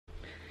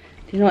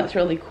you know what's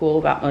really cool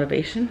about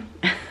motivation?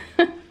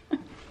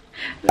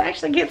 It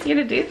actually gets you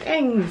to do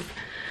things.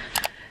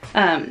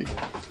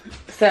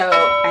 So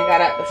I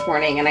got up this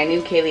morning and I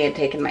knew Kaylee had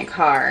taken my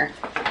car.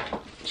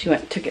 She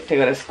took it to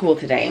go to school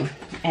today.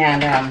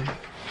 And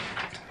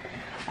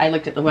I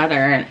looked at the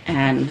weather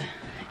and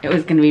it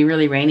was gonna be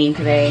really rainy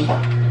today.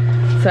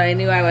 So I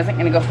knew I wasn't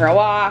gonna go for a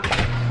walk.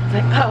 I was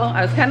like, oh,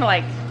 I was kind of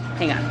like,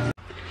 hang on.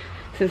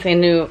 Since I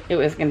knew it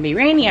was gonna be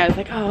rainy, I was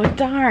like, oh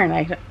darn,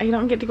 I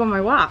don't get to go on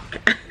my walk.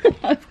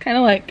 I was kind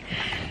of like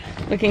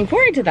looking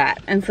forward to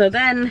that. And so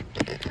then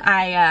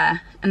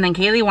and then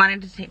Kaylee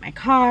wanted to take my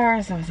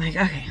car, so I was like,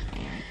 okay,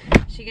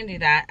 she can do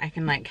that. I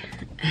can like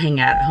hang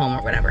out at home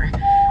or whatever.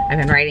 I've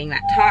been writing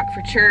that talk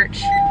for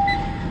church.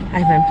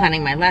 I've been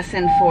planning my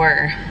lesson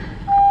for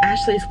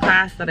Ashley's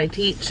class that I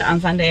teach on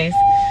Sundays.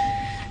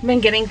 I've been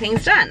getting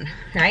things done,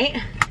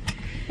 right?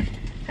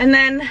 And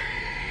then,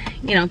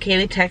 you know,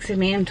 Kaylee texted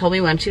me and told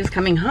me when she was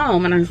coming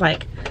home, and I was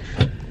like,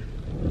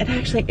 it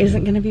actually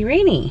isn't gonna be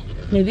rainy.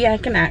 Maybe I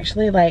can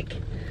actually like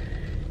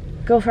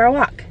go for a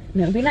walk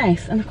and it'll be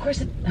nice. And of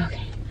course it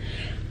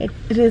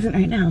isn't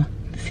right now.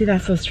 See,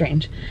 that's so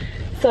strange.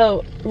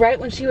 So right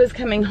when she was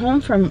coming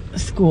home from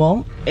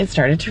school, it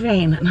started to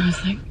rain, and I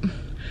was like,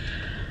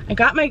 I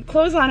got my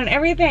clothes on and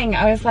everything.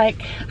 I was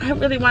like, I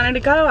really wanted to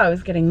go. I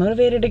was getting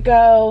motivated to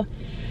go,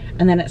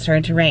 and then it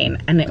started to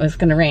rain, and it was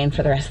gonna rain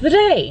for the rest of the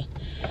day.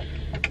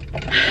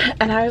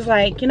 And I was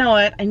like, you know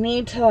what? I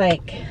need to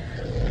like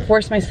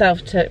force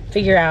myself to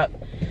figure out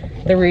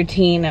the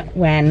routine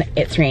when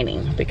it's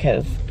raining,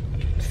 because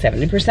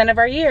 70% of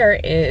our year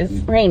is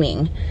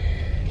raining.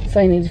 So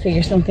I need to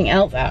figure something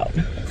else out.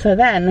 So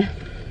then,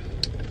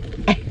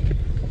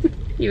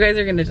 you guys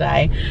are gonna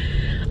die.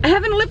 I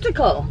have an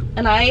elliptical,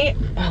 and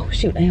oh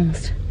shoot,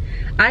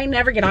 I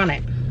never get on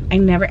it. I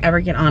never ever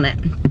get on it.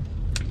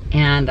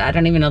 And I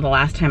don't even know the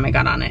last time I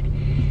got on it.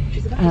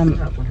 She's about to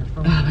stop on her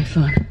phone. Oh, my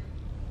phone.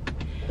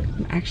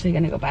 I'm actually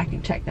gonna go back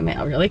and check the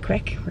mail really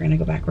quick. We're gonna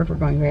go backward, we're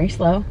going very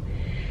slow.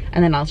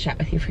 And then I'll chat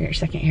with you for a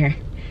second here.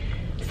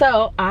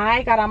 So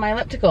I got on my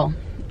elliptical,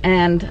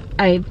 and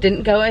I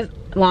didn't go as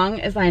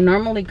long as I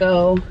normally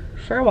go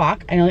for a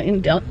walk. I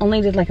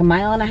only did like 1.5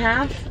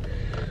 miles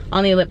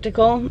on the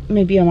elliptical,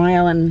 maybe 1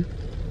 mile and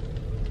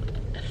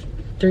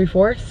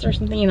 3/4 or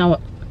something, you know,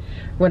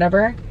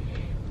 whatever.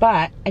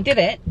 But I did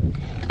it,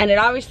 and it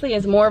obviously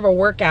is more of a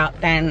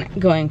workout than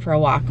going for a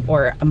walk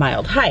or a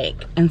mild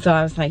hike. And so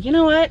I was like, you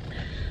know what?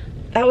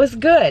 That was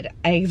good.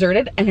 I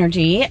exerted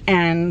energy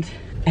and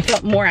I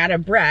felt more out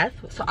of breath.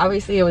 So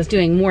obviously I was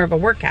doing more of a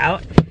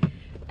workout.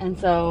 And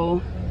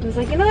so I was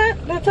like, you know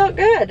what? That felt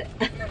good.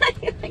 I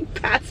like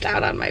passed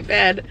out on my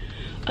bed.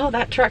 Oh,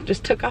 that truck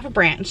just took off a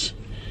branch.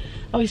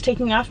 Oh, he's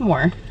taking off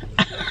more.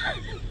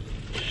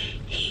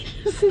 He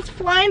just is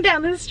flying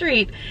down the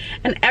street,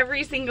 and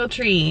every single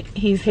tree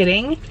he's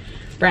hitting,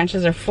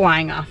 branches are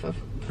flying off of.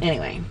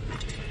 Anyway,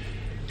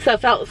 so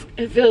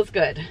it feels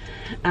good.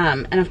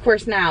 And of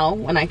course now,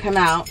 when I come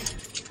out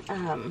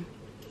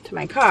to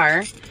my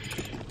car,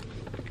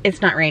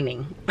 it's not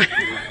raining.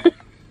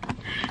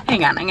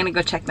 Hang on, I'm gonna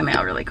go check the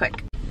mail really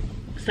quick.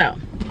 So,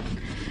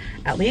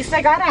 at least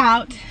I got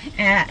out,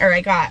 or I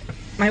got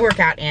my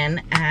workout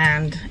in,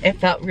 and it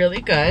felt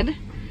really good.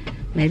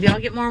 Maybe I'll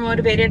get more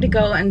motivated to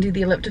go and do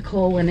the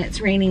elliptical when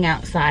it's raining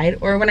outside,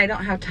 or when I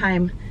don't have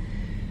time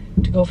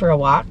to go for a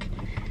walk.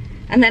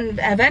 And then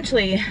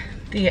eventually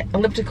the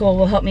elliptical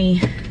will help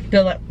me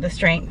build up the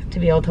strength to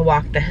be able to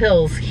walk the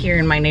hills here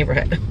in my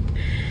neighborhood.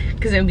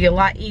 Because it would be a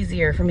lot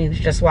easier for me to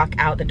just walk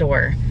out the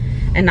door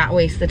and not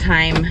waste the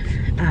time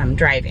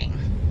driving.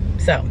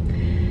 So,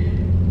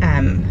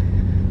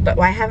 but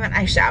why haven't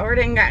I showered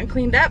and gotten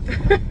cleaned up?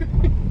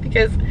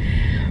 Because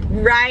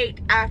right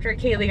after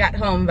Kaylee got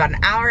home, about an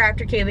hour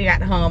after Kaylee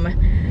got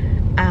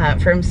home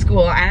from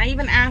school, and I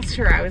even asked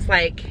her, I was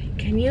like,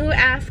 can you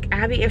ask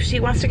Abby if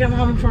she wants to come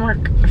home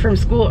from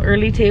school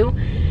early too?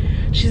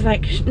 She's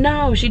like,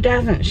 no, she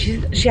doesn't. She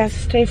has to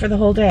stay for the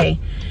whole day.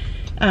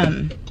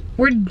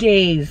 We're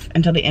days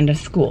until the end of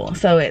school.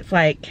 So it's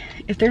like,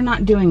 if they're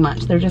not doing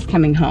much, they're just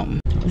coming home.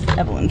 This is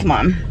Evelyn's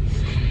mom.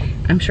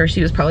 I'm sure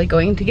she was probably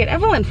going to get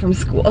Evelyn from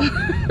school.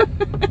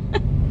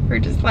 We're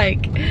just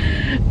like,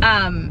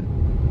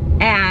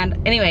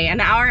 and anyway, an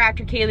hour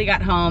after Kaylee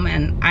got home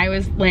and I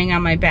was laying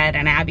on my bed,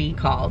 and Abby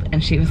called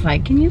and she was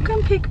like, can you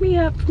come pick me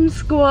up from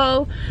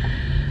school?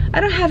 I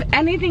don't have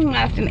anything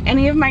left in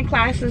any of my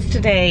classes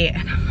today.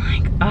 And I'm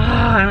like,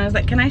 oh, and I was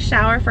like, can I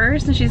shower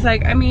first? And she's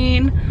like, I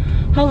mean,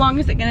 how long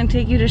is it gonna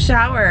take you to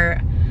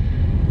shower?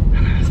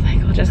 And I was like,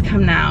 I'll just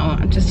come now.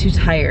 I'm just too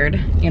tired,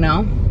 you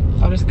know?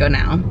 I'll just go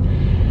now.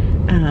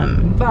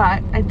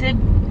 But I did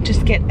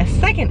just get a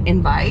second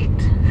invite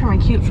from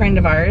a cute friend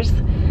of ours.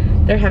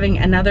 They're having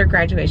another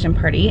graduation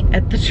party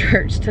at the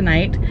church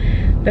tonight.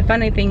 The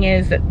funny thing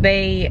is that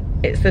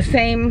it's the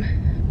same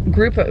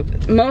group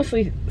of,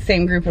 mostly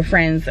same group of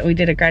friends that we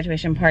did a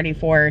graduation party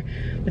for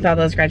with all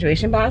those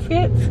graduation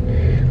baskets.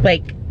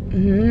 Like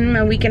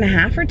a week and a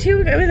half or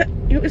two,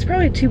 it was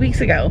probably 2 weeks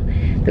ago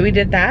that we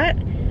did that.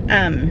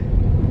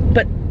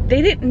 But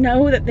they didn't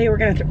know that they were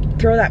gonna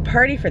throw that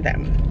party for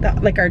them.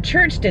 Like our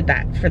church did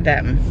that for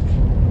them,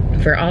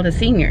 for all the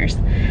seniors.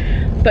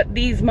 But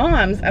these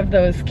moms of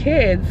those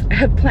kids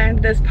have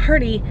planned this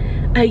party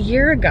a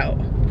year ago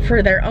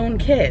for their own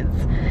kids.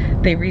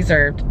 They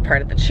reserved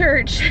part of the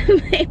church,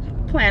 they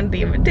planned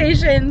the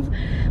invitations,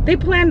 they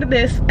planned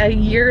this a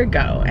year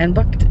ago and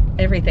booked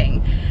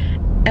everything.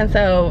 And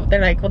so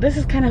they're like, well, this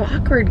is kind of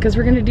awkward because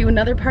we're gonna do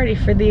another party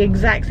for the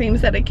exact same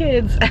set of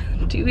kids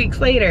 2 weeks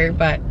later.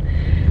 But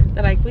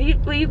they're like,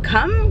 will you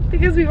come?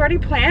 Because we've already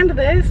planned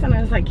this. And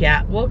I was like,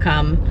 yeah, we'll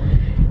come.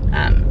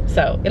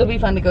 So it'll be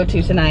fun to go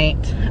to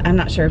tonight. I'm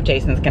not sure if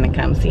Jason's gonna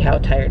come, see how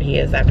tired he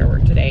is after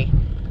work today.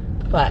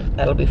 But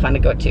that'll be fun to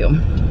go to.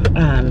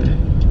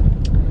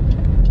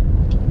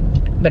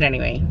 But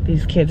anyway,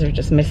 these kids are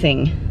just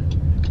missing.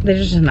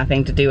 There's just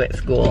nothing to do at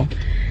school.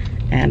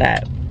 And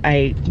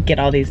I get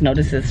all these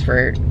notices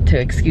to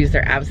excuse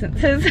their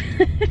absences.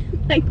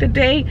 Like the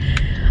day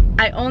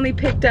I only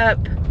picked up,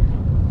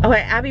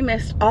 Abby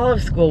missed all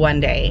of school one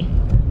day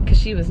because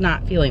she was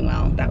not feeling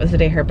well. That was the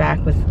day her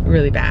back was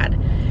really bad.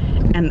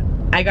 And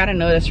I got a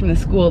notice from the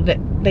school that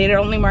they'd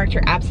only marked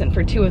her absent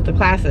for 2 of the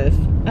classes.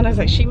 And I was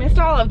like, she missed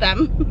all of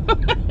them.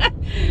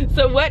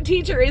 So what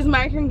teacher is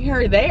marking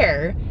her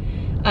there?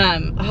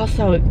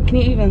 Also, can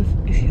you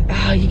even,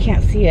 oh, you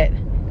can't see it.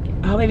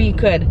 Oh, maybe you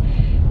could.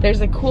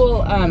 There's a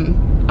cool,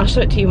 I'll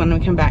show it to you when we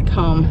come back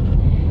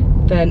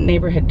home. The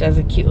neighborhood does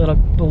a cute little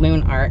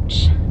balloon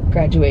arch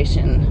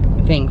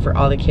graduation thing for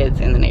all the kids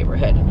in the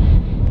neighborhood.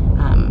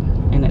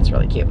 And it's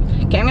really cute.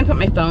 Okay, I'm gonna put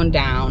my phone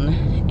down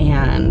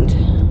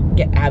and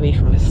get Abby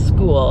from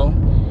school,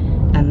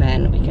 and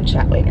then we can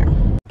chat later.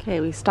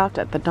 Okay, we stopped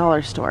at the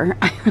dollar store.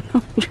 I don't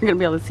know if you're gonna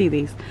be able to see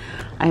these.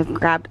 I have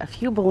grabbed a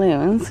few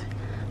balloons.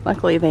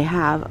 Luckily they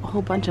have a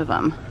whole bunch of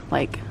them,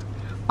 like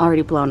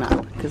already blown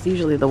up, because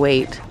usually the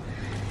wait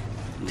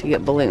to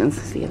get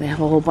balloons, see, they have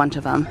a whole bunch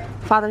of them.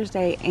 Father's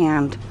Day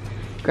and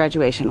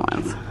graduation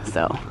ones.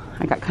 So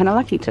I got kind of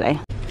lucky today.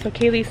 So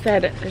Kaylee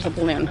said there's a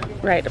balloon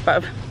right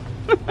above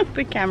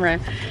the camera,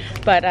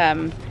 but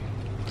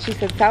she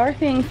said sour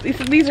things.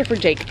 These are for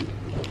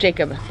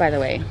Jacob, by the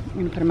way. I'm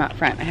gonna put them out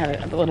front. I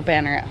have a little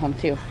banner at home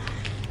too.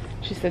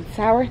 She said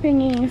sour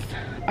thingies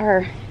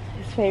are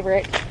his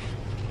favorite.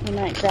 We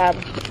might grab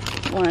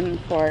one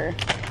for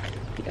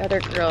the other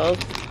girls.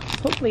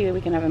 Hopefully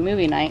we can have a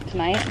movie night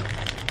tonight.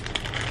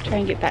 Try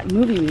and get that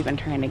movie we've been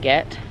trying to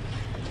get.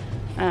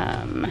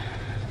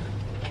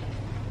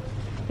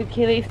 Did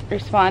Kaylee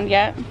respond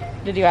yet?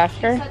 Did you ask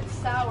her? She said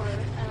sour,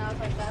 and I was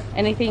like, that's...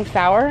 Anything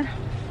sour?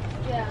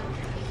 Yeah,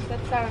 she said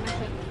sour, and I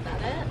said, is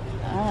that it?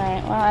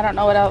 Alright, well, I don't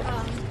know what else.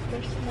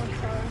 There's more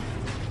sour.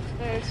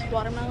 There's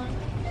watermelon.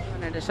 I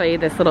wanted to show you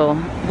this little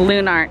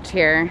balloon arch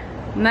here.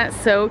 Isn't that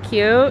so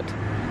cute?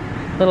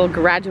 Little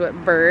graduate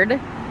bird.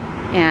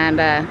 And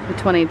the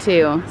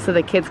 22, so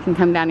the kids can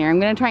come down here.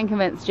 I'm gonna try and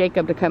convince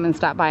Jacob to come and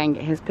stop by and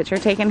get his picture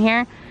taken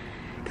here,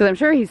 because I'm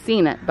sure he's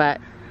seen it, but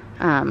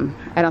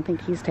I don't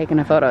think he's taken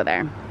a photo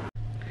there.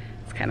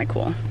 It's kind of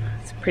cool.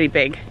 It's pretty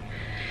big.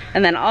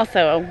 And then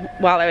also,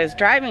 while I was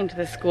driving to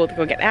the school to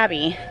go get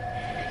Abby,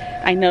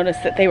 I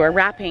noticed that they were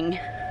wrapping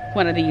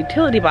one of the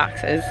utility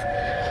boxes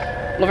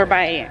over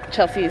by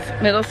Chelsea's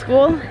middle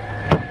school.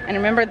 And I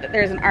remembered that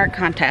there's an art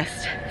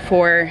contest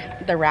for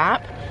the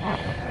wrap,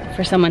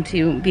 for someone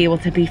to be able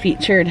to be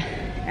featured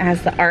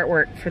as the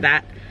artwork for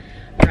that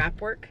wrap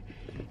work.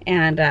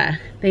 And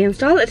they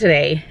installed it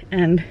today,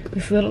 and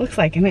this is what it looks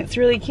like. And it's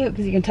really cute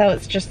because you can tell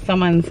it's just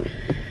someone's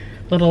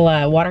little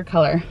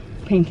watercolor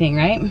painting,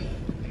 right?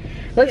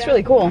 It looks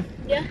really cool.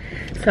 Yeah.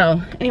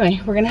 So anyway,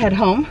 we're gonna head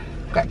home.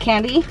 Got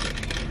candy.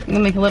 I'm gonna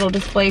make a little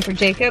display for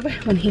Jacob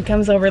when he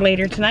comes over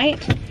later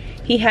tonight.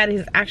 He had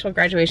his actual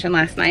graduation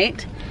last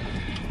night,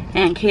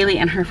 and Kaylee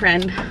and her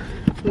friend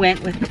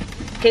went with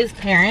his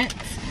parents.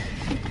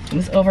 It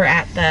was over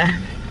at the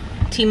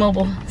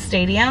T-Mobile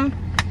Stadium,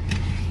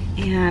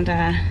 and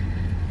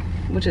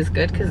which is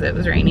good because it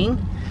was raining.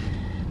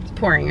 It's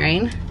pouring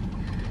rain,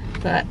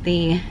 but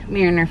the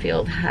Mariner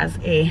Field has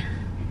a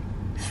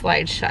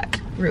slide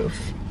shut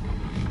roof.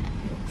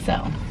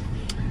 So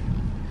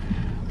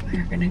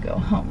we're gonna go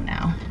home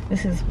now.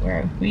 This is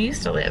where we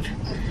used to live.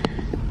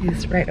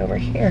 It's right over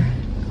here.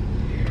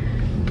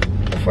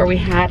 Before we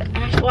had,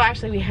 well,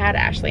 actually we had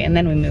Ashley, and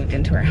then we moved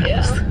into our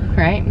house,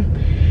 right?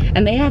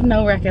 And they have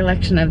no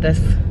recollection of this,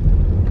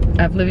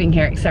 of living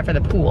here, except for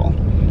the pool.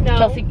 No.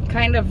 Chelsea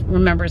kind of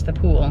remembers the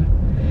pool.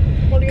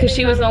 Because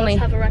she was only,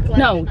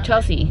 no,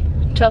 Chelsea,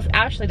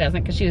 Ashley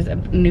doesn't because she was a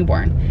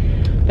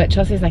newborn. But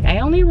Chelsea's like, I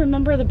only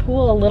remember the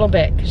pool a little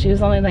bit because she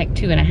was only like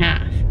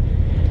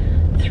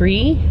 2.5.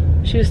 3?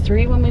 She was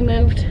 3 when we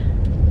moved.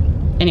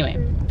 Anyway,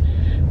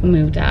 we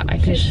moved out.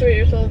 She's 3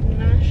 years old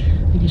than Ash.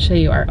 I can show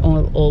you our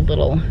old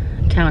little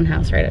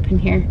townhouse right up in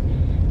here.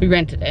 We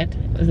rented it.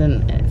 It's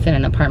in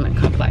an apartment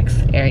complex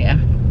area.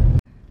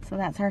 So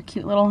that's our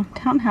cute little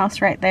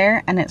townhouse right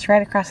there, and it's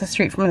right across the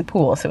street from the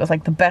pool. So it was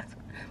like the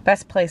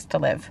best place to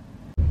live.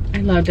 I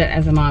loved it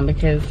as a mom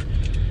because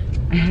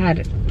I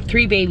had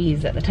 3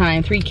 babies at the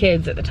time, 3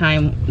 kids at the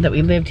time that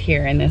we lived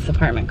here in this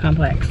apartment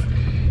complex.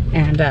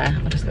 And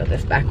I'll just go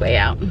this back way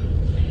out.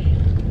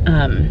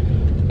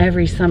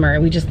 Every summer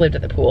we just lived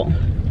at the pool.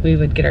 We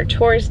would get our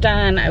chores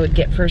done. I would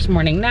get first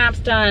morning naps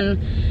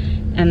done,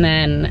 and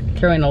then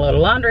throw in a load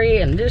of laundry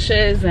and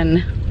dishes,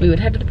 and we would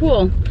head to the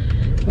pool.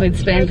 We'd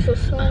spend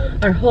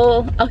our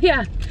whole,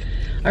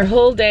 our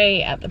whole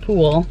day at the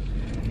pool.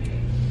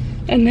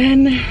 And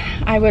then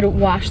I would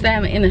wash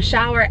them in the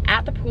shower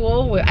at the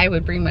pool. I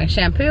would bring my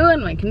shampoo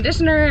and my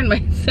conditioner and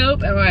my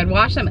soap, and I'd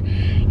wash them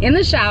in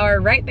the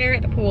shower right there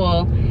at the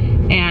pool,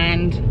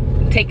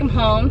 and take them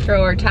home,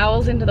 throw our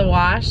towels into the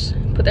wash,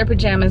 put their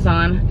pajamas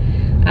on,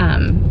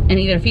 and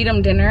either feed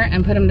them dinner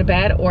and put them to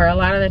bed, or a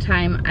lot of the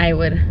time I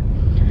would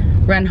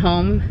run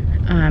home.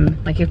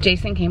 Like if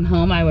Jason came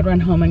home, I would run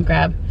home and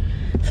grab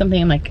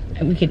something like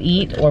we could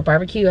eat, or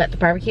barbecue at the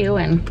barbecue,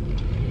 and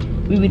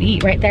we would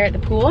eat right there at the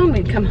pool, and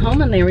we'd come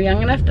home, and they were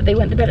young enough that they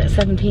went to bed at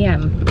 7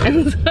 p.m.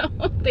 And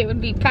so they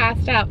would be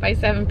passed out by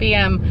 7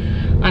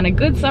 p.m. on a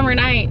good summer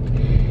night.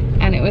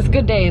 And it was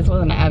good days,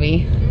 wasn't it,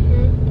 Abby?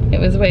 Mm-hmm. It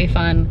was way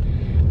fun.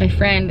 My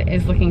friend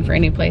is looking for a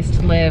new place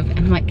to live, and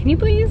I'm like, can you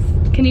please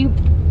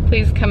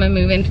come and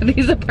move into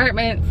these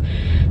apartments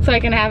so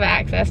I can have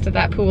access to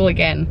that pool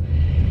again?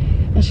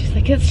 And she's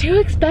like, it's too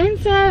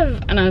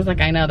expensive. And I was like,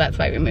 I know, that's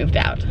why we moved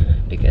out,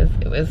 because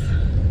it was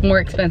more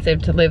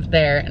expensive to live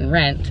there and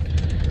rent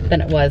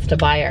than it was to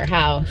buy our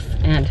house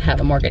and have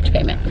a mortgage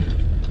payment.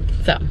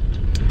 So,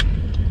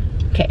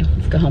 okay,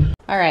 let's go home.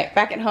 All right,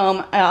 back at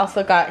home. I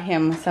also got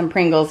him some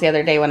Pringles the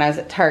other day when I was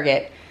at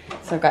Target.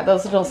 So I've got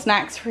those little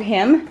snacks for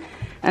him.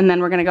 And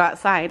then we're gonna go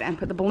outside and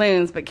put the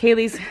balloons, but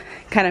Kaylee's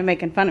kind of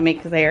making fun of me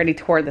because I already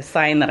tore the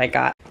sign that I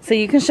got. So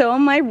you can show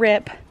him my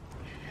rip.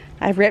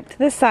 I ripped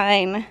the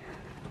sign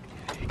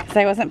because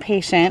I wasn't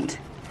patient,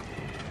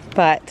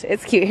 but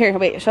it's cute. Here,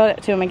 wait, show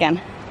it to him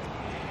again.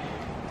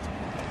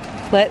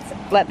 Let's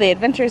let the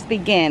adventures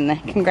begin.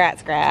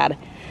 Congrats, grad.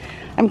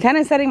 I'm kind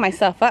of setting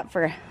myself up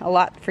for a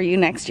lot for you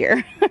next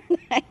year.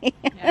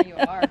 Yeah, you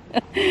are.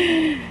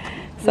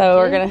 So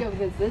we're gonna go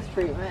visit this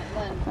treatment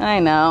then. I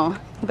know.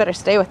 You better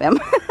stay with him.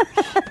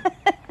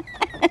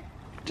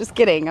 Just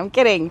kidding, I'm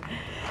kidding.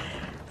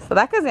 So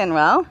that goes in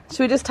well. Should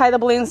we just tie the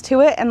balloons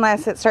to it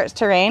unless it starts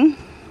to rain?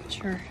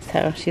 Sure.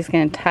 So she's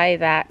gonna tie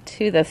that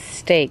to the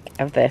stake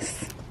of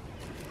this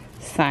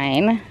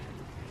sign.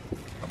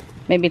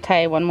 Maybe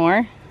tie one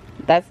more.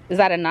 Is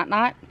that a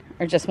knot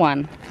or just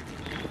one?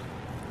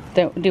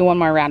 Do one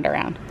more round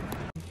around.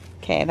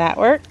 Okay, that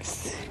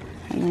works.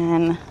 And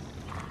then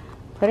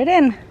put it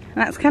in.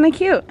 That's kind of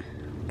cute.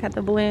 Got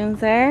the balloons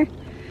there.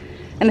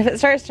 And if it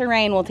starts to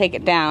rain, we'll take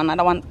it down.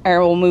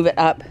 We'll move it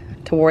up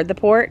toward the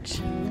porch.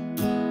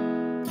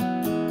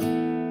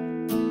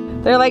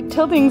 They're like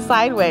tilting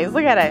sideways.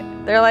 Look at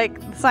it. They're like,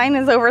 the sign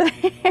is over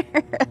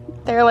there.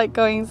 They're like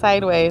going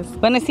sideways.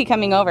 When is he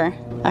coming over?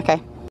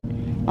 Okay.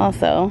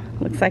 Also,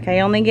 looks like I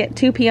only get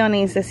 2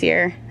 peonies this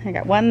year. I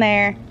got one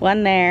there,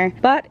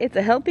 but it's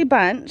a healthy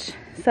bunch.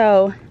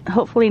 So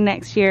hopefully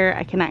next year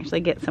I can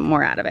actually get some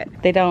more out of it.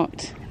 They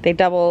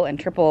double and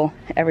triple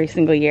every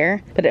single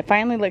year, but it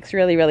finally looks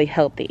really, really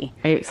healthy.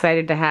 Are you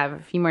excited to have a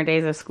few more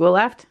days of school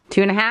left?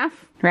 2.5,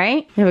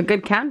 right? You have a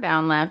good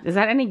countdown left. Is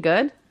that any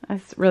good?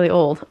 That's really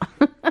old.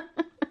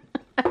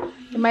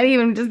 It might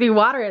even just be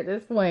water at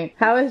this point.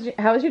 How was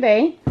your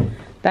day?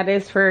 That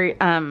is for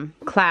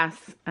class.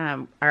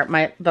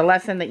 The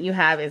lesson that you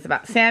have is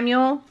about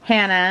Samuel,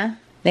 Hannah,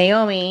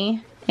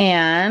 Naomi,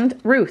 and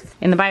Ruth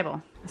in the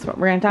Bible. That's what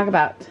we're gonna talk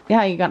about.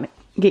 Yeah, you got to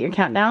get your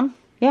countdown?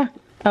 Yeah.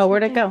 Oh,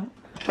 where'd it go?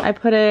 I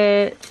put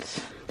it,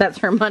 that's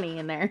for money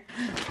in there.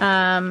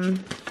 I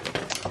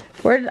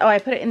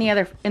put it in the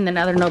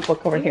other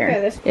notebook over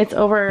here. It's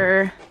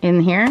over in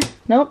here.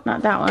 Nope,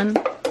 not that one.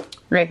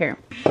 Right here.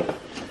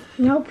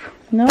 Nope,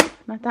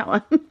 not that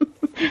one.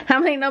 How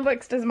many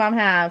notebooks does Mom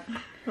have?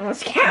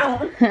 Let's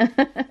count.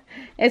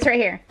 It's right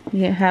here.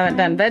 You haven't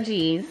done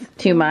veggies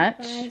too much.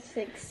 5,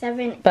 6,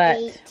 7, but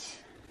 8.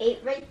 8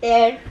 right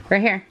there.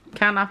 Right here.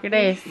 Count off your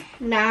days.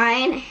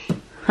 9.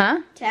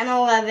 Huh? 10,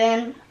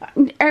 11.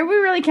 Are we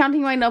really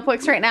counting my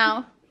notebooks right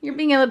now? You're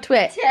being a little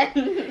twit.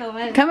 10,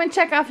 11. Come and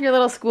check off your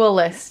little school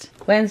list.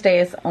 Wednesday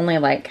is only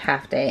like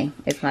half day.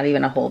 It's not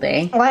even a whole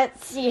day.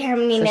 Let's see how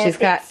many minutes. She's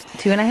got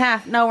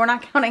 2.5. No, we're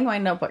not counting my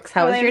notebooks.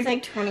 How was your day?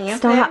 Like 20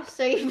 Stop. There,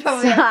 so you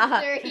probably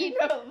have 30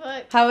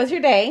 notebooks. How was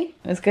your day?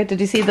 It was good. Did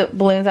you see the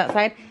balloons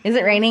outside? Is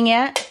it raining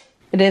yet?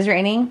 It is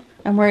raining.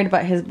 I'm worried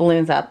about his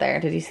balloons out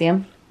there. Did you see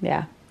them?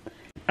 Yeah.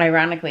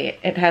 Ironically,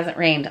 it hasn't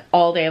rained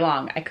all day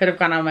long. I could have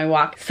gone on my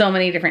walk so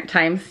many different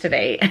times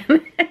today.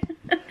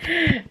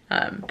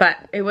 But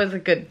it was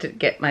good to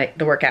get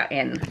the workout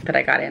in that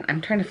I got in.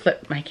 I'm trying to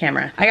flip my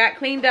camera. I got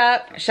cleaned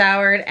up,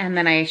 showered, and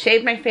then I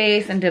shaved my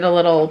face and did a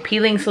little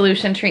peeling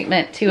solution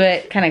treatment to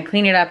it. Kind of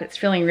clean it up. It's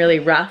feeling really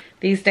rough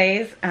these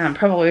days,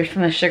 probably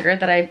from the sugar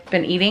that I've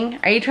been eating.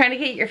 Are you trying to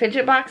get your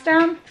fidget box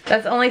down?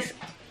 That's only,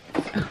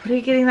 what are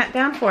you getting that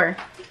down for?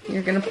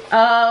 You're gonna,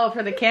 oh,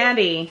 for the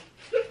candy.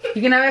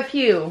 You can have a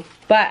few.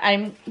 But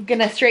I'm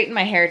gonna straighten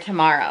my hair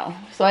tomorrow.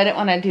 So I didn't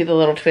want to do the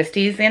little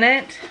twisties in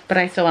it, but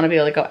I still want to be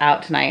able to go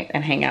out tonight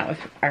and hang out with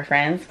our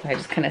friends. So I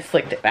just kind of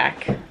slicked it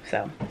back.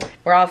 So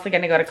we're also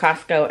gonna go to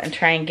Costco and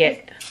try and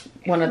get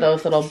one of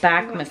those little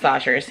back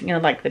massagers. You know,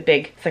 like the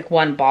big, it's like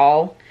one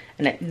ball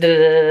and it,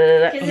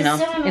 you know,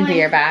 so into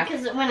your back.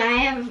 Because when I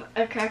have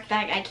a cracked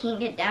back, I can't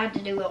get Dad to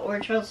do it or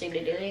Chelsea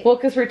to do it. Well,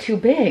 because we're too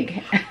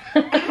big.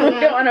 We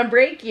don't want to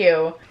break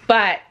you.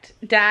 But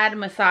Dad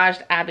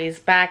massaged Abby's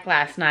back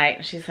last night.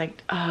 And she's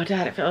like, oh,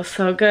 Dad, it feels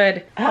so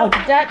good. Oh,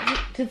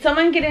 did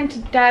someone get into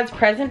Dad's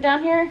present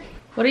down here?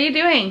 What are you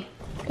doing?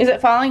 Is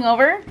it falling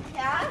over?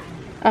 Yeah.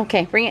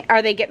 Okay, bring it.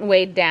 Are they getting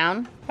weighed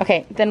down?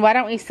 Okay, then why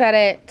don't we set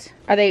it?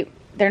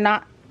 They're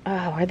not, oh,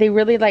 are they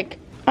really like,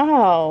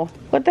 oh,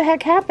 what the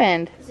heck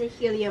happened? It's a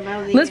helium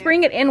out of the Let's air.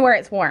 bring it in where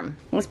it's warm.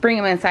 Let's bring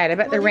them inside. I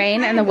bet the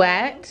rain and the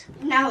wet.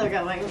 Now they're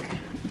going.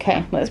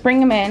 Okay, let's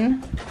bring them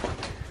in.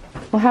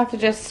 We'll have to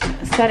just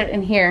set it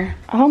in here.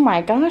 Oh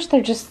my gosh,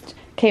 they're just,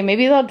 okay,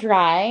 maybe they'll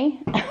dry.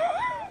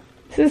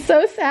 This is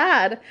so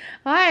sad.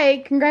 Hi,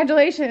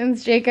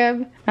 congratulations,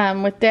 Jacob.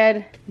 With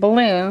dead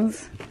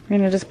balloons. We're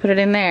gonna just put it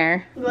in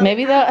there. Well,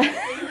 Maybe they'll,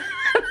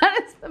 that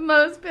is the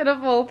most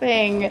pitiful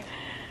thing.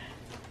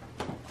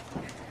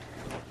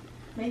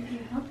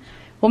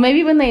 Well,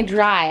 maybe when they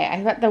dry,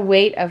 I bet the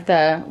weight of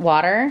the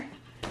water,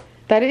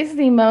 that is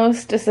the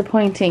most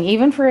disappointing,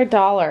 even for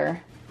 $1.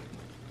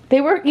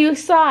 You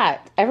saw it.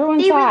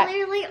 Everyone saw it. They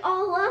were literally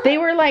all up. They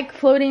were like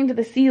floating to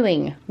the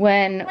ceiling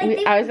when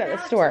Like, I was at the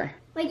store.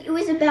 Like it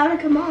was about to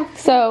come off.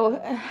 So,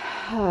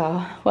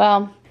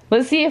 well,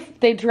 let's see if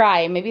they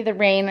dry. Maybe the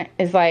rain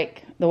is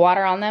like, the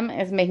water on them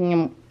is making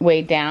them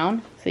weigh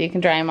down. So you can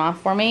dry them off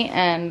for me.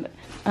 And,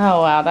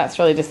 oh wow, that's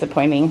really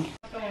disappointing.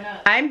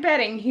 I'm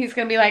betting he's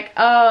gonna be like,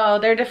 oh,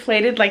 they're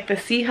deflated like the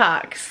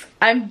Seahawks.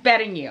 I'm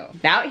betting you.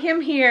 Without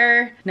him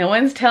here, no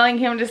one's telling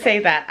him to say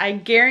that. I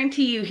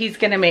guarantee you he's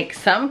gonna make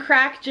some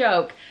crack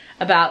joke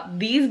about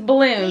these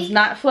balloons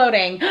not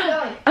floating.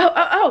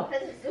 Oh.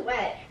 Because it's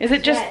wet. Is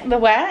it just the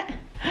wet?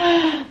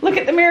 Look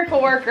at the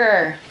miracle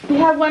worker. We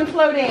have one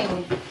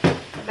floating.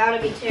 About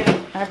to be 2.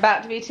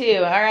 About to be 2,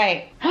 all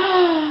right.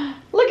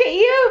 Look at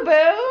you,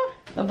 boo.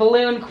 The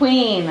balloon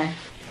queen.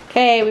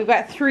 Okay, we've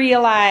got 3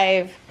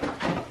 alive.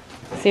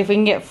 See if we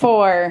can get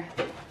 4.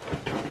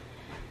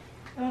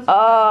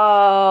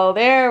 Oh,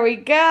 there we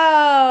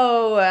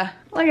go.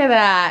 Look at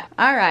that.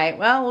 All right,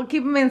 well, we'll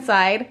keep them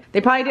inside. They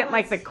probably didn't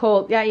like the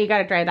cold. Yeah, you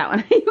gotta dry that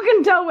one. You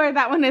can tell where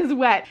that one is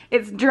wet.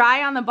 It's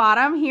dry on the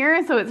bottom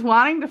here, so it's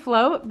wanting to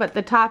float, but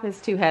the top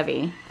is too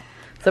heavy.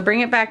 So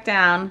bring it back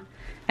down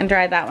and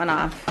dry that one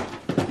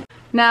off.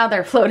 Now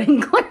they're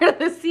floating clear to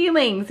the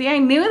ceiling. See, I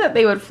knew that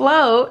they would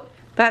float.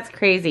 That's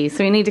crazy.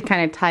 So we need to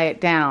kind of tie it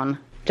down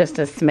just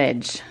a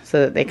smidge so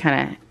that they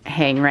kind of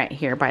hang right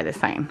here by the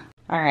sign.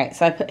 All right,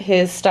 so I put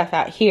his stuff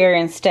out here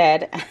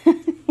instead.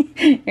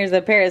 Here's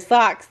a pair of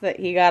socks that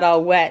he got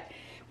all wet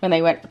when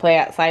they went to play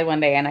outside one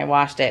day and I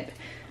washed it.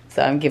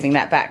 So I'm giving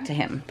that back to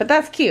him. But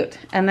that's cute.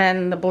 And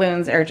then the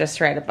balloons are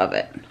just right above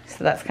it.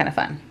 So that's kind of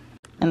fun.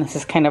 And this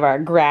is kind of our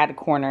grad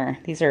corner.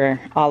 These are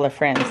all the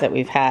friends that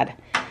we've had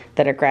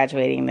that are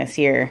graduating this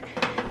year.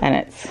 And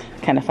it's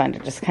kind of fun to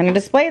just kind of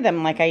display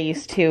them like I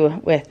used to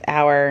with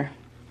our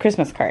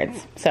Christmas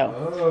cards. So.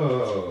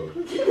 Oh,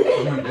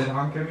 someone did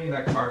honk at me?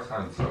 That car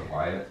sounds so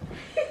quiet.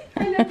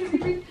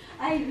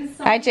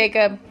 Hi,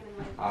 Jacob.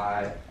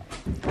 Hi.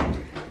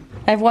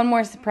 I have one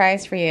more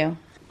surprise for you.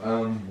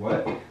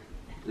 What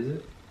is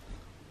it?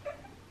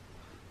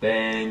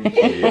 Thank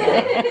you.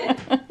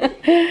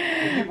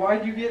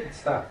 Why'd you get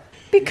stuff?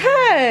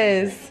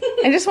 Because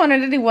I just wanted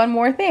to do one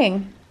more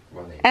thing.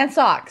 And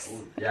socks.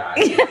 Yeah.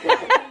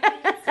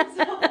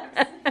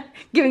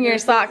 Giving your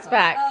socks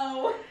back.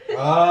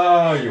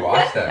 Oh, you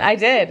watched that. I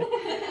did.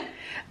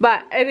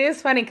 But it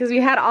is funny because we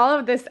had all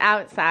of this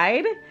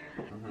outside.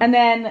 And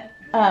then,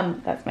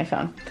 that's my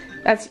phone.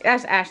 That's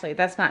Ashley.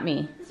 That's not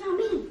me. It's not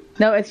me.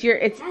 No, it's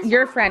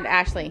your friend,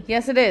 Ashley.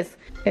 Yes, it is.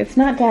 It's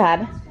not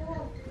Dad.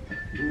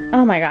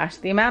 Oh my gosh,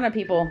 the amount of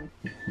people.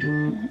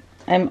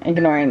 I'm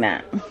ignoring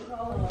that.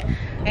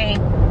 Hey,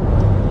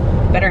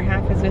 better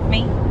half is with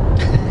me.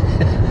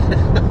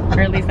 Or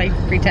at least I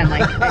pretend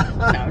like it.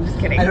 No, I'm just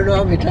kidding. I don't know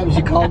how many times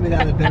you called me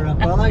that the better half.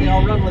 Well,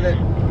 I'll run with it.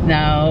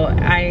 No,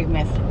 I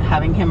miss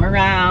having him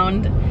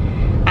around.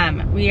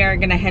 We are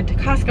gonna head to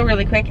Costco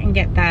really quick and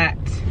get that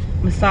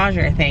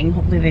massager thing.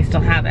 Hopefully they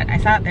still have it. I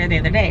saw it there the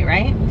other day,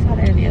 right? We saw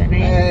it there the other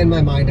day. In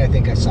my mind, I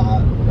think I saw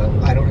it, but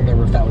I don't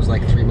remember if that was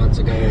like 3 months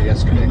ago or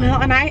yesterday.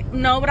 Well, and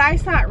but I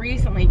saw it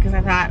recently because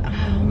I thought,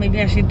 oh,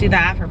 maybe I should do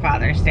that for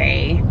Father's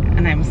Day.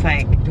 And I was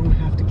like, You don't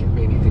have to give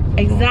me anything.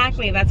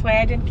 exactly, that's why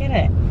I didn't get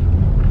it.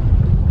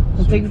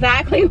 That's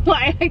exactly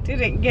why I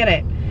didn't get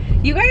it.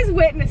 You guys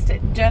witnessed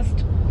it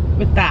just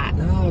with that.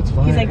 No, it's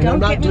fine. He's like, and don't I'm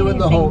not get me doing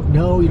the anything. whole,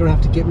 no, you don't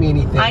have to get me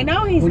anything. I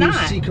know he's when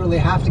not. You secretly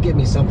have to get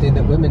me something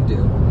that women do.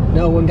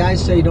 No, when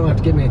guys say you don't have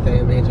to get me anything,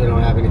 it means we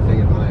don't have anything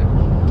in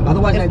mind.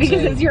 Otherwise, It's I'd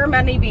because say, it's your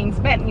money being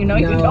spent. You know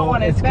you don't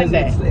want to it's 'cause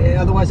spend it.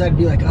 otherwise, I'd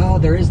be like, oh,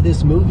 there is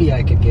this movie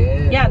I could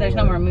get. Yeah, there's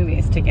no more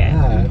movies to get.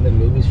 Yeah, I've been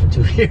movies for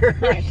 2 years.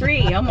 Right,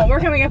 3. We're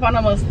coming up on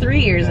almost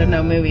 3 years of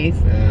no movies.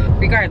 Yeah.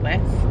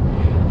 Regardless,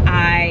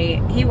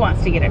 he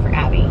wants to get it for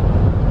Abby.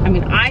 I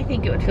mean, I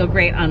think it would feel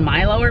great on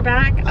my lower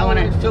back. I want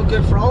It'd to. feel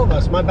good for all of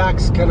us. My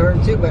back's kind of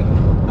hurting too, but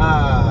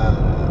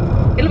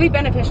It'll be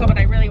beneficial, but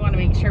I really want to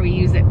make sure we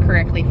use it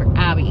correctly for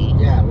Abby.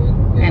 yeah,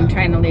 And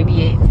try and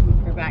alleviate some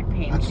of her back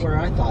pain. that's where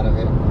I thought of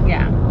it.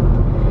 Yeah.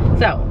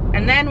 So,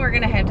 and then we're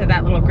gonna head to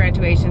that little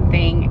graduation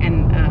thing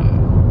and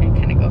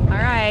kind of go.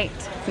 All right,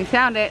 we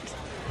found it.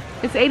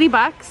 It's 80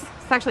 bucks.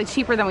 It's actually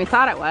cheaper than we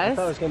thought it I was.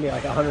 thought it was gonna be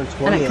like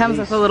 120. And it comes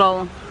with a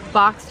little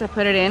box to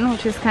put it in,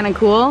 which is kind of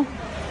cool.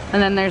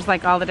 And then there's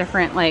like all the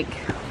different, like,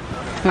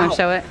 you wanna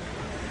show it?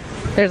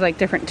 There's like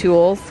different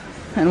tools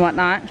and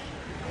whatnot.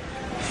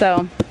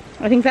 So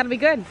I think that'll be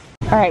good.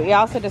 All right, we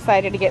also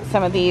decided to get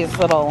some of these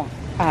little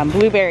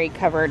blueberry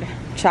covered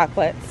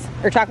chocolates,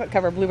 or chocolate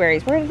covered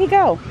blueberries. Where did he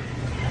go?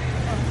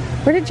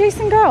 Where did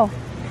Jason go?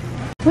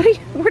 Where did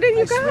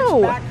you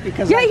go?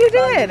 Yeah, you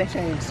did.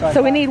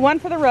 So we need one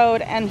for the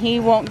road, and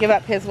he won't give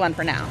up his one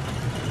for now.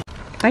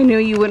 I knew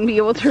you wouldn't be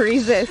able to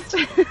resist.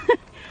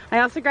 I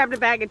also grabbed a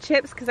bag of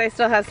chips because I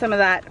still have some of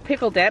that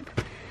pickle dip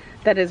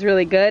that is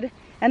really good.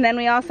 And then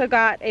we also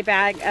got a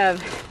bag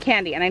of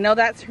candy. And I know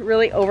that's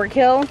really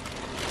overkill,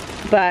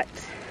 but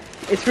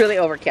it's really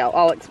overkill.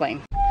 I'll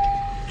explain.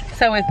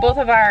 So with both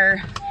of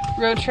our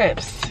road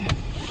trips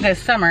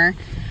this summer,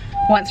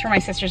 once for my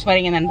sister's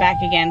wedding and then back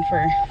again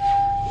for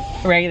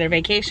a regular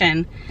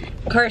vacation,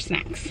 car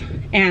snacks.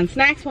 And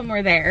snacks when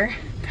we're there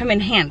come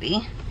in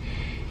handy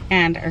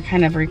and are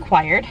kind of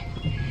required.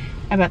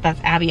 I bet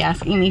that's Abby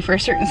asking me for a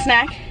certain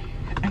snack.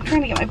 I'm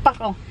trying to get my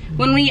buckle.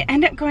 When we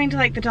end up going to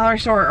like the dollar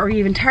store or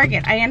even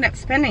Target, I end up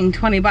spending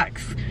 20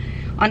 bucks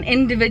on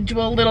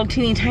individual little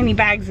teeny tiny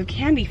bags of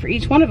candy for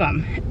each one of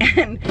them.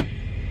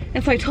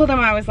 And so I told them,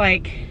 I was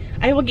like,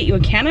 I will get you a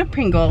can of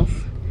Pringles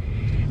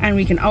and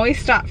we can always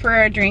stop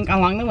for a drink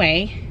along the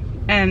way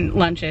and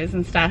lunches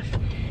and stuff.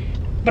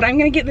 But I'm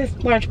gonna get this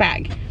large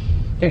bag.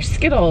 There's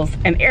Skittles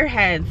and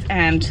Airheads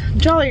and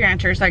Jolly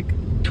Ranchers, like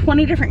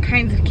 20 different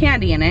kinds of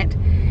candy in it.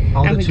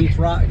 All the tooth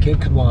rot a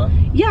kid could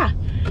want. Yeah,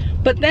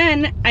 but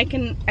then I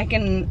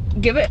can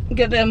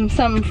give them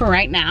some for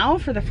right now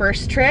for the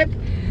first trip,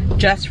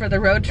 just for the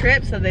road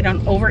trip, so they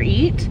don't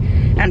overeat,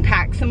 and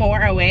pack some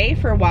more away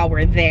for while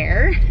we're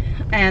there,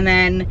 and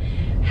then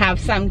have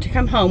some to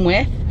come home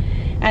with,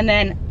 and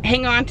then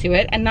hang on to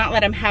it and not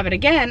let them have it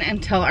again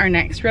until our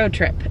next road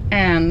trip,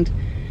 and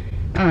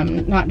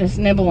not just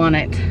nibble on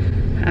it.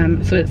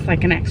 So it's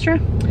like an extra.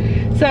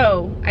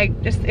 So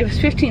it was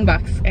 15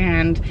 bucks,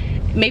 and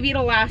maybe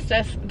it'll last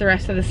us the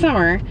rest of the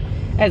summer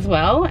as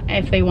well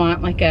if they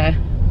want like a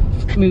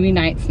movie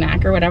night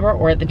snack or whatever,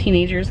 or the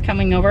teenagers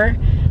coming over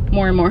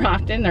more and more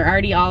often. They're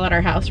already all at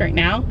our house right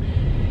now.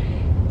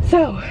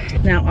 So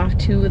now off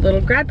to a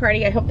little grad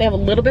party. I hope they have a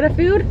little bit of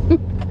food.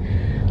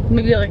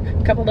 Maybe like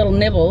a couple little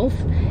nibbles.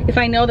 If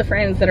I know the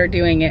friends that are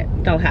doing it,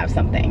 they'll have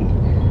something.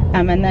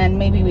 And then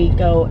maybe we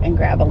go and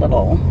grab a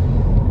little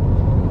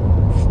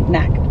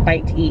snack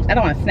bite to eat. I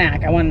don't want a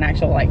snack, I want an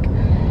actual like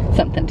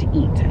something to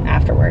eat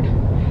afterward.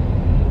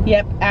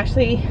 Yep,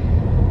 Ashley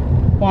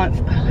wants,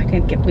 oh, I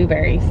didn't get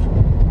blueberries.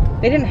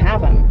 They didn't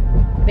have them.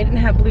 They didn't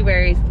have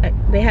blueberries.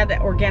 They had the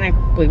organic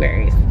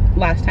blueberries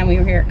last time we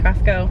were here at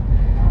Costco.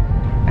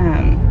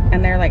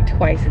 And they're like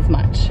twice as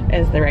much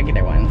as the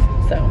regular ones.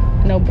 So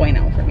no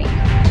bueno for me.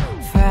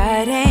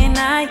 Friday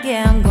night,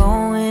 yeah, I'm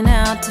going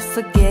out to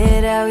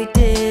forget how he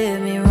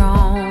did me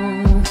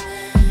wrong.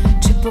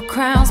 Triple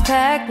crowns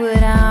packed,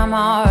 but I'm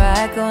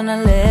alright.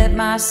 Gonna let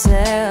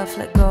myself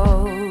let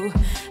go.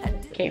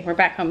 Okay, we're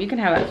back home. You can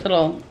have that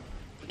little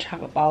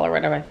chocolate ball or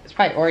whatever. It's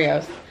probably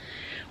Oreos.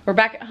 We're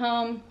back at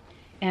home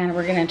and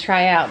we're gonna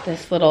try out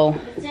this little.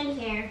 It's in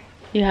here.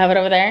 You have it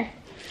over there?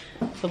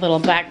 It's a little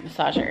back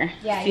massager.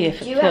 Yeah, see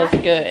if it feels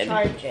good.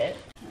 Charge it.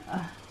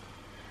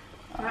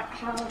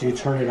 Do you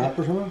turn it up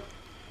or something?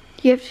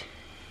 You have to...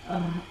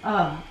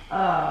 Oh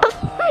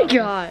my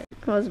god.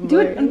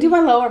 Do my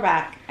lower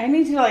back. I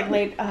need to like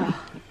lay.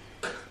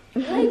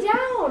 Lay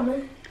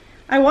down.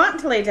 I want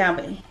to lay down,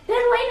 but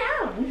Then lay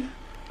down.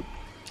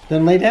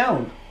 Then lay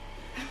down.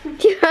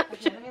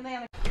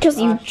 Because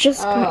you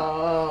just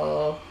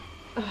oh,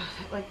 that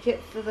like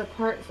gets to the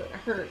parts that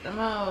hurt the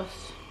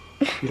most.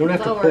 You don't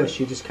have Lower. to push,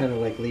 you just kind of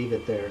like leave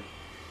it there.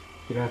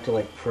 You don't have to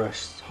like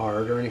press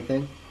hard or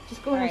anything.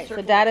 Just go. All right,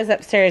 so Dad is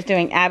upstairs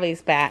doing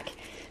Abby's back,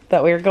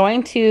 but we're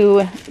going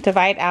to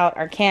divide out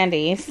our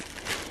candies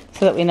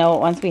so that we know what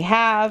ones we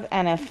have,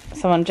 and if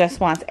someone just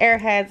wants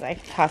Airheads, I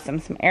can toss them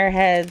some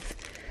Airheads.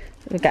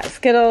 We've got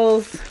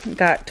Skittles, we've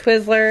got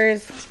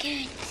Twizzlers,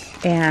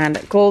 and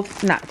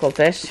not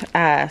goldfish,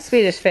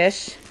 Swedish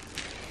fish.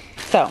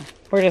 So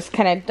we're just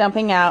kind of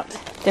dumping out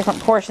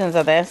different portions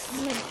of this,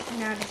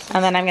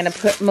 and then I'm going to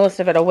put most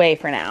of it away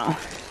for now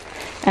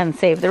and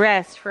save the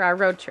rest for our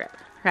road trip,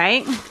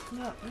 right?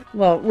 No.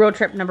 Well, road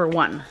trip number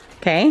 1,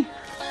 okay?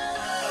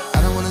 I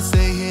don't want to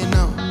stay here,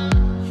 no.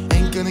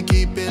 Ain't gonna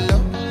keep it low.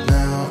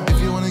 Now, if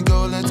you wanna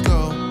go, let's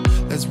go.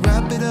 Let's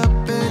wrap it up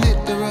and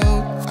hit the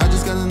road. I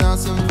just got an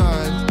awesome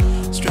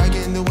vibe.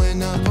 Striking the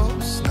winner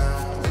post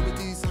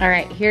now. All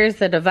right, here's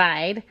the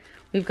divide.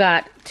 We've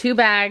got 2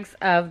 bags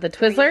of the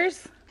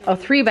Twizzlers. Oh,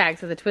 3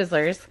 bags of the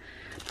Twizzlers.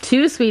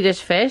 2 Swedish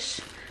fish.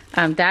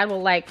 Dad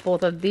will like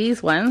both of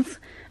these ones.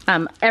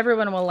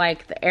 Everyone will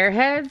like the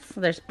Airheads.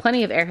 There's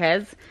plenty of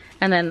Airheads.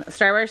 And then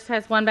Starburst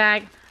has 1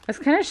 bag. I was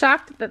kind of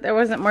shocked that there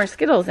wasn't more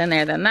Skittles in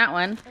there than that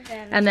one.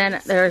 And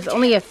then there's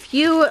only a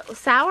few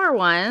sour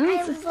ones.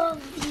 I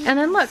love these. And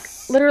then look,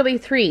 literally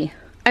 3.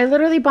 I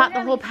literally bought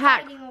the whole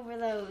pack. Over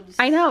those.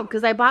 I know,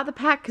 because I bought the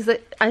pack because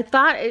I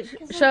thought it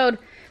showed.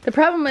 The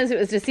problem is it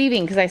was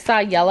deceiving because I saw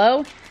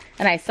yellow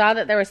and I saw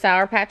that there were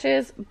Sour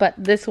Patches, but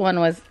this one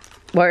was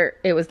where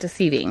it was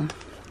deceiving.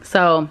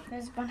 So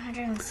There's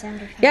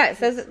 175. yeah, it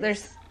says that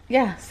there's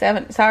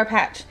 7 Sour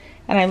Patch,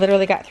 and I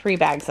literally got 3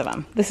 bags of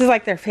them. This is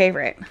like their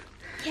favorite.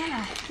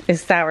 Yeah.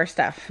 Is sour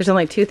stuff. There's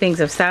only 2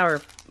 things of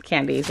sour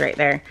candies right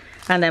there.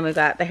 And then we've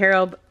got the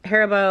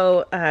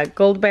Haribo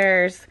Gold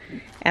Bears.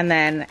 And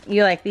then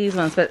you like these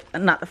ones, but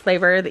not the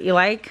flavor that you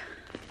like.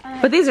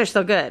 But these are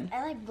still good.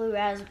 I like blue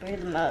raspberry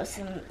the most,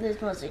 and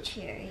there's mostly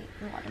cherry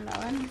and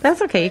watermelon.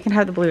 That's okay. You can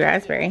have the blue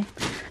raspberry.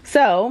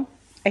 So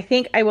I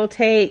think I will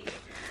take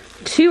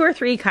 2 or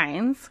 3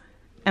 kinds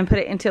and put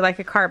it into like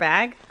a car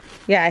bag.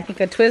 Yeah, I think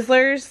a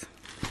Twizzlers.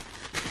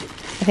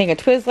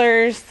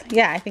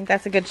 Yeah, I think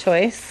that's a good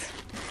choice.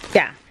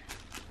 Yeah.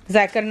 Is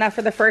that good enough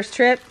for the first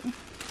trip?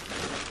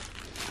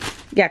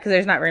 Yeah, because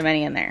there's not very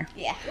many in there.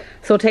 Yeah.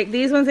 So we'll take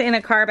these ones in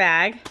a car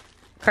bag,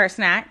 car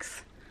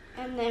snacks.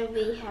 And then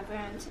we have our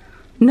own.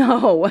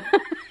 No.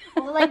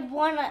 Well, like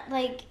one,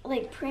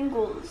 like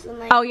Pringles. And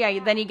like Oh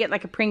yeah, then you get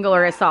like a Pringle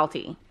or a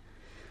Salty.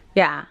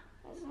 Yeah.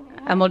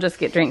 And we'll just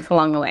get drinks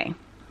along the way.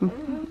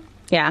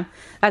 Yeah.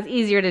 That's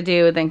easier to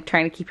do than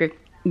trying to keep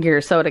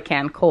your soda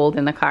can cold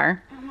in the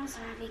car. I'm also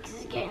happy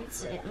because it gets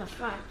sit in the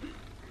front.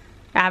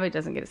 Abby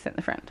doesn't get to sit in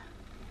the front.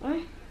 What?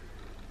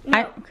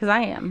 No. Because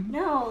I am.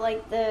 No,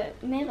 like the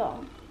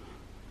middle.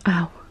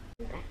 Oh.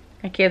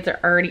 My kids are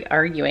already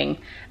arguing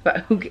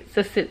about who gets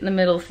to sit in the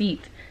middle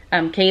seat.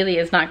 Kaylee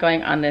is not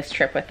going on this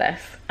trip with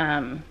us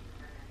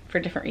for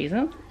different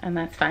reasons, and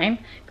that's fine.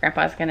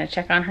 Grandpa's gonna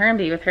check on her and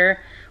be with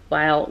her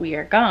while we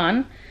are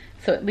gone.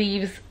 So it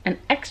leaves an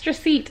extra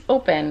seat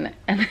open,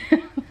 and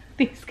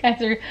these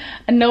guys are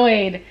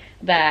annoyed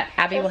that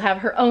Abby will have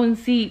her own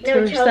seat to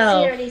herself.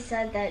 Chelsea already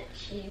said that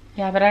she...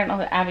 Yeah, but I don't know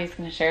that Abby's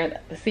gonna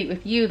share the seat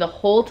with you the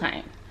whole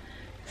time.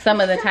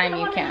 Some of the time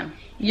you can.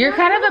 You're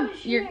kind of a,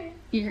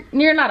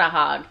 you're not a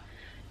hog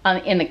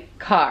in the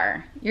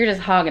car. You're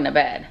just hogging the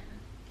bed.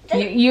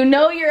 You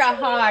know you're a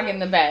hog in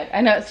the bed.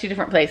 I know it's 2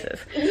 different places.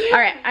 All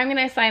right, I'm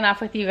gonna sign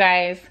off with you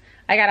guys.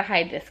 I gotta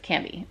hide this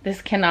candy.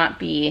 This cannot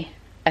be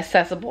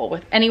accessible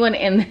with anyone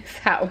in this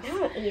house. I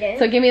won't eat it.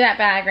 So give me that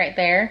bag right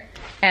there,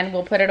 and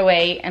we'll put it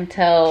away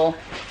until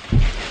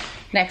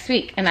next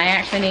week. And I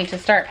actually need to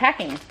start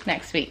packing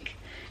next week.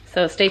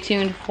 So stay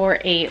tuned for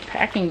a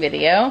packing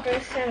video.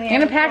 I'm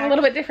gonna pack a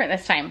little bit different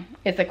this time.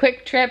 It's a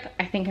quick trip.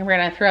 I think I'm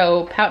gonna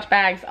throw pouch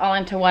bags all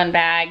into one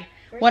bag,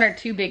 1 or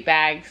 2 big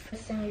bags.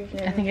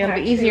 I think it'll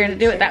be easier to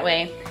do it that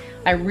way.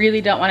 I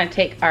really don't wanna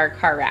take our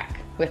car rack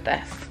with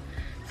us.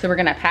 So we're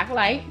gonna pack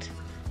light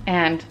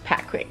and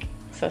pack quick.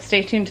 So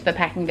stay tuned to the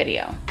packing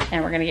video,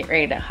 and we're gonna get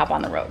ready to hop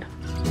on the road.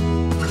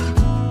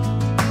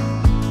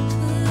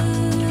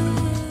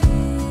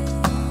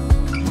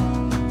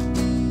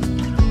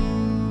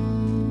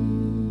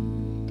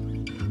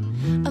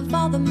 Of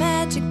all the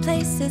magic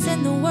places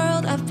in the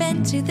world I've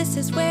been to, this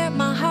is where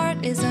my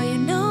heart is. Oh, you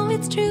know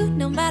it's true.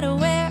 No matter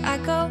where I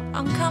go,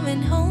 I'm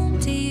coming home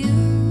to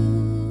you.